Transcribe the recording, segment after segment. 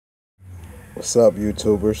What's up,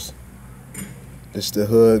 YouTubers? This the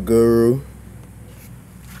Hood Guru,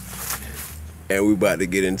 and we about to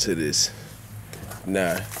get into this.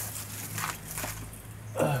 Now,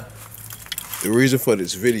 the reason for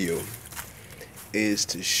this video is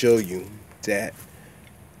to show you that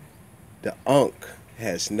the Ankh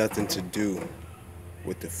has nothing to do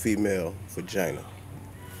with the female vagina,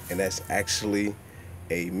 and that's actually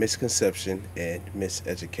a misconception and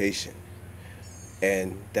miseducation.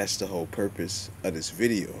 And that's the whole purpose of this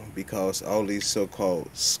video, because all these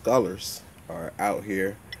so-called scholars are out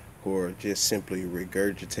here who are just simply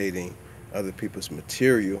regurgitating other people's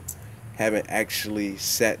material, haven't actually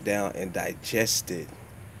sat down and digested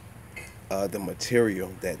the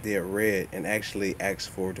material that they read and actually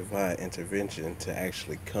asked for divine intervention to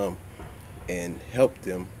actually come and help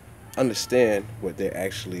them understand what they're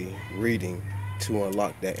actually reading to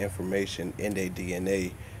unlock that information in their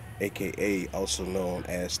DNA, aka also known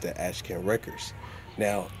as the Ashcan records.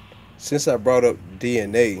 Now, since I brought up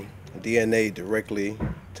DNA directly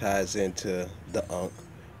ties into the Ankh,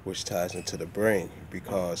 which ties into the brain,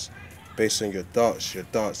 because based on your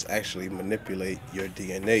thoughts actually manipulate your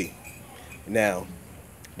DNA. Now,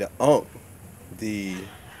 the Ankh, the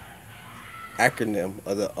acronym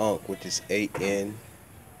of the Ankh, which is ANKH,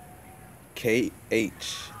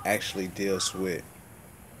 actually deals with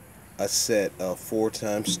a set of 4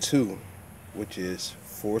 times 2, which is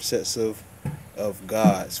 4 sets of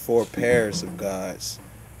gods, 4 pairs of gods,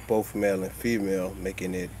 both male and female,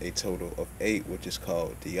 making it a total of 8, which is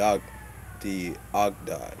called the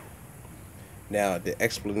Ogdod. Now, the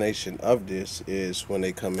explanation of this is when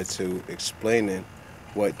they come into explaining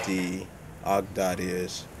what the Ogdod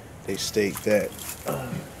is, they state that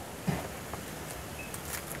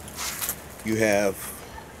you have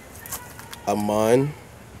Aman,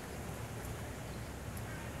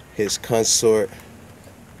 his consort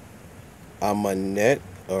Amanet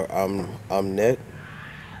or Amnet.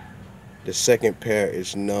 The second pair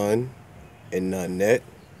is Nun and Nunet,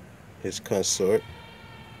 his consort.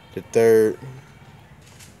 The third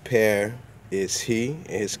pair is he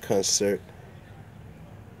and his consort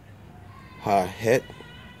Hahet,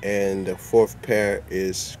 and the 4th pair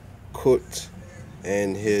is Kut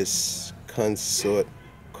and his consort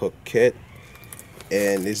Koket.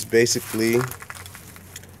 And it's basically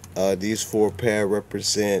these 4 pair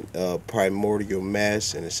represent primordial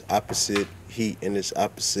mass and its opposite, heat and its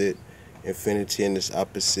opposite, infinity and its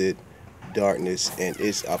opposite, darkness and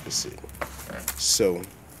its opposite. So,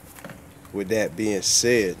 with that being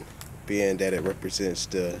said, being that it represents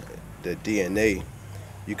the DNA,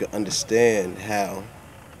 you can understand how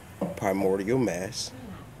primordial mass,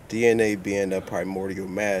 DNA being the primordial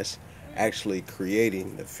mass, actually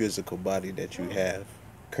creating the physical body that you have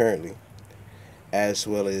currently, as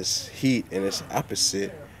well as heat and its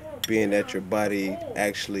opposite, being that your body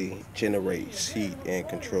actually generates heat and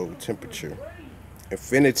controls temperature.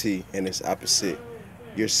 Infinity and its opposite,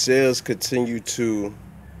 your cells continue to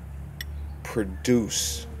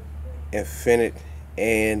produce infinite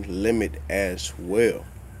and limit as well.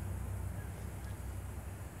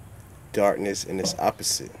 Darkness and its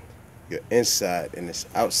opposite, your inside and its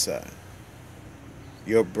outside.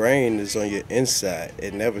 Your brain is on your inside.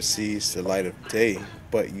 It never sees the light of day,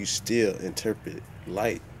 but you still interpret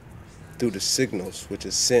light through the signals which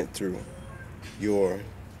is sent through your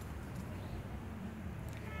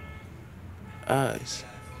eyes.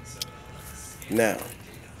 Now,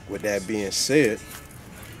 with that being said,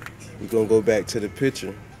 we're going to go back to the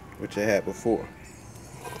picture which I had before.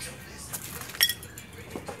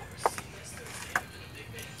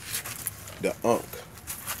 The Ankh,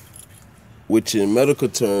 which in medical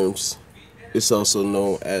terms is also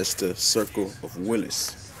known as the Circle of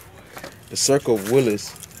Willis. The Circle of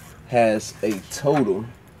Willis has a total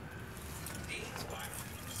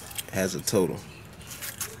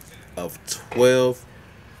of 12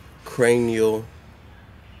 cranial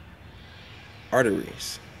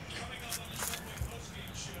arteries.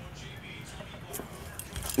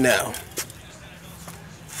 Now,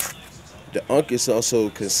 the Ankh is also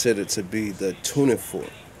considered to be the tuning fork,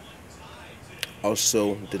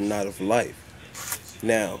 also the knot of life.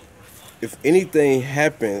 Now, if anything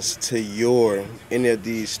happens to any of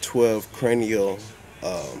these 12 cranial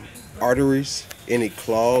arteries, any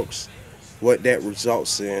clogs, what that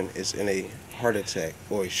results in is in a heart attack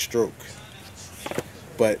or a stroke.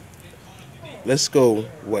 But let's go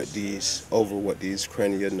over what these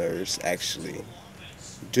cranial nerves actually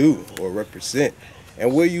do or represent.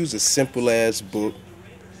 And we'll use a simple ass book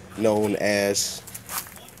known as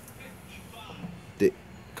The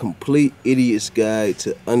Complete Idiot's Guide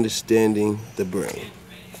to Understanding the Brain.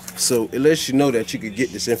 So it lets you know that you could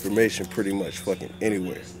get this information pretty much fucking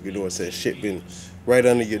anywhere. You know what I'm saying? Shit been right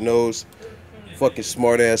under your nose. Fucking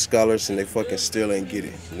smart ass scholars and they fucking still ain't get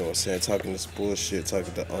it. You know what I'm saying? Talking this bullshit,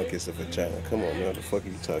 talking to Ankh is a vagina. Come on, man, what the fuck are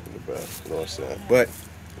you talking about? You know what I'm saying? But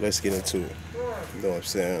let's get into it. You know what I'm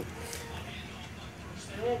saying?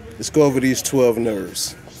 Let's go over these 12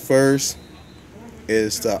 nerves. First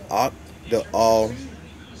is the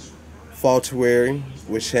olfactory,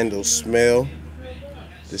 which handles smell.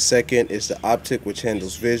 The second is the optic, which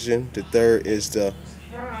handles vision. The third is the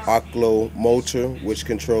oculomotor, which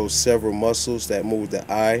controls several muscles that move the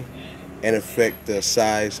eye and affect the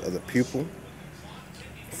size of the pupil.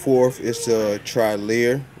 Fourth is the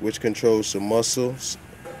triclear, which controls the muscles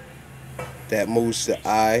that moves the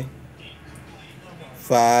eye.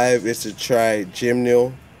 Five is the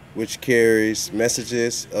trigeminal, which carries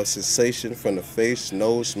messages of sensation from the face,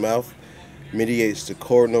 nose, mouth, mediates the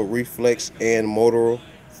cortical reflex and motor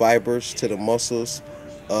fibers to the muscles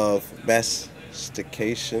of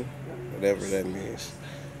mastication, whatever that means.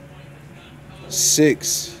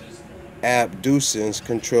 Six, abducens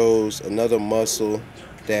controls another muscle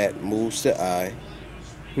that moves the eye.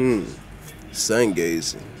 Sun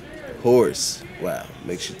gazing, horse. Wow,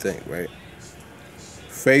 makes you think, right?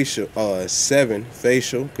 Facial, seven,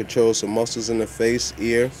 facial controls the muscles in the face,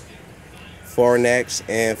 ear, pharynx,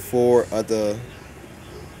 and four other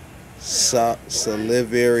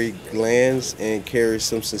salivary glands, and carries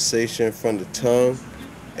some sensation from the tongue.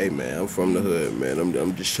 Hey man, I'm from the hood, man.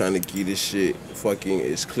 I'm just trying to get this shit fucking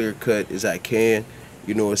as clear cut as I can.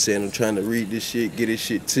 You know what I'm saying? I'm trying to read this shit, get this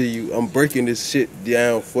shit to you. I'm breaking this shit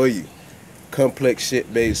down for you. Complex shit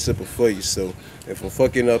made simple for you. So if I'm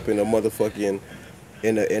fucking up in a motherfucking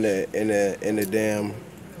in a damn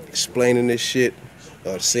explaining this shit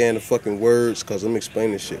or saying the fucking words, cause I'm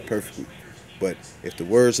explaining this shit perfectly. But if the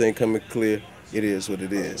words ain't coming clear, it is what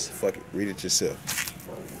it is. Fuck it, read it yourself.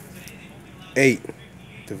 8.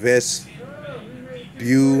 The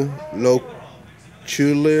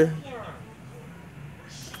vestibulocular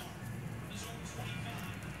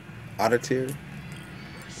auditory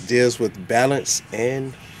deals with balance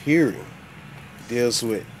and hearing. Deals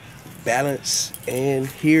with balance and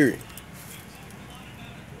hearing.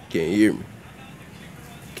 Can't hear me.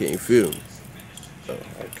 Can't feel me. Oh,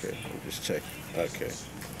 okay. I'm just checking. Okay.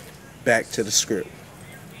 Back to the script.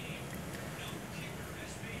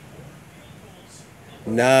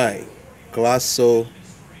 9.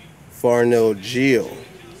 Glossopharyngeal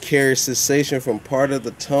carries sensation from part of the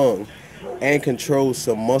tongue and controls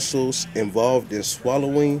some muscles involved in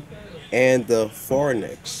swallowing and the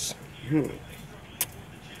pharynx.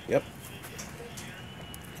 Yep.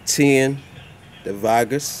 10. The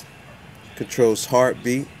vagus controls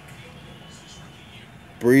heartbeat,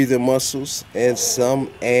 breathing muscles, and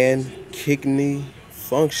kidney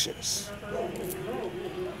functions.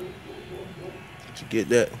 Did you get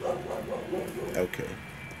that? Okay.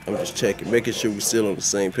 I'm just checking, making sure we're still on the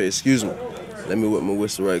same page. Excuse me. Let me whip my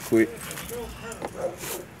whistle right quick.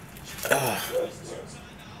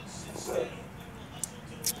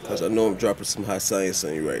 Because I know I'm dropping some high science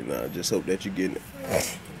on you right now. I just hope that you're getting it.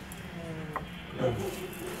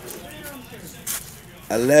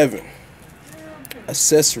 11.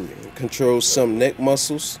 Accessory controls some neck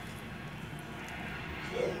muscles.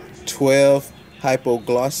 12.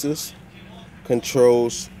 Hypoglossus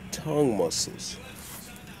controls tongue muscles.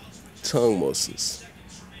 Tongue muscles.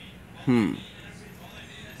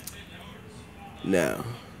 Now,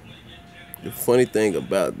 the funny thing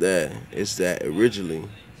about that is that originally,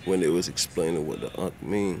 when it was explaining what the Ankh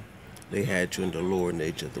mean, they had you in the lower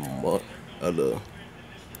nature of the.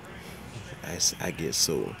 I get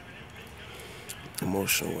so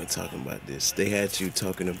emotional when talking about this. They had you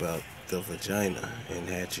talking about the vagina and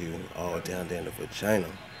had you all down there in the vagina.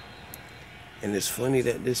 And it's funny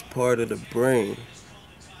that this part of the brain,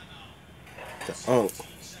 the Ankh,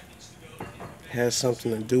 has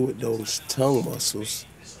something to do with those tongue muscles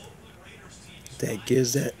that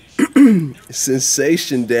gives that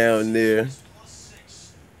sensation down there.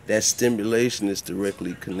 That stimulation is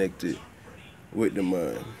directly connected with the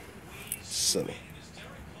mind. So,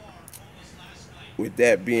 with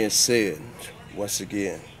that being said, once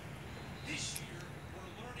again,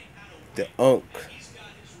 the Ankh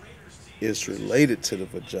is related to the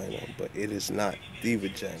vagina, but it is not the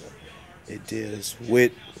vagina. It deals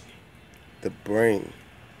with the brain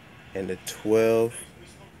and the 12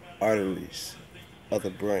 arteries of the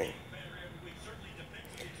brain.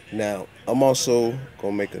 Now, I'm also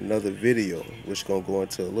going to make another video which going to go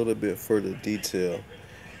into a little bit further detail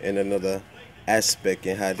and another aspect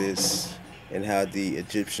in how the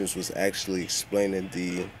Egyptians was actually explaining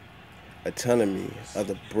the autonomy of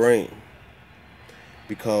the brain,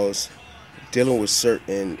 because dealing with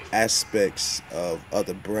certain aspects of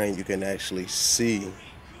the brain, you can actually see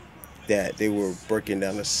that they were breaking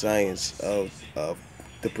down the science of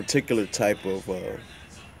the particular type of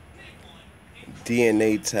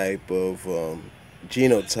DNA type of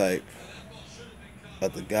genotype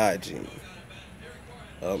of the God gene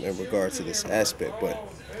in regards to this aspect. But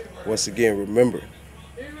once again, remember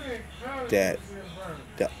that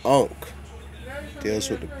the Ankh deals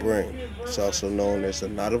with the brain. It's also known as the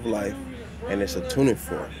knot of life, and it's a tuning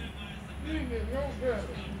fork.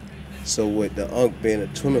 So with the Ankh being a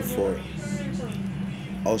tuning fork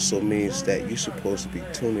also means that you're supposed to be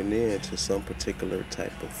tuning in to some particular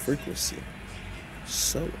type of frequency.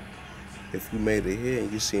 So if you made it here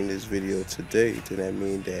and you seen this video today, then that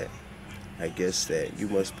means that I guess that you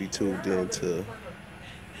must be tuned into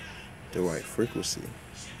the right frequency.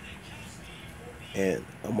 And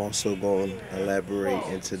I'm also going to elaborate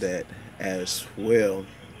into that as well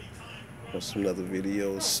on some other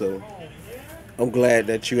videos. So I'm glad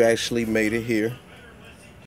that you actually made it here.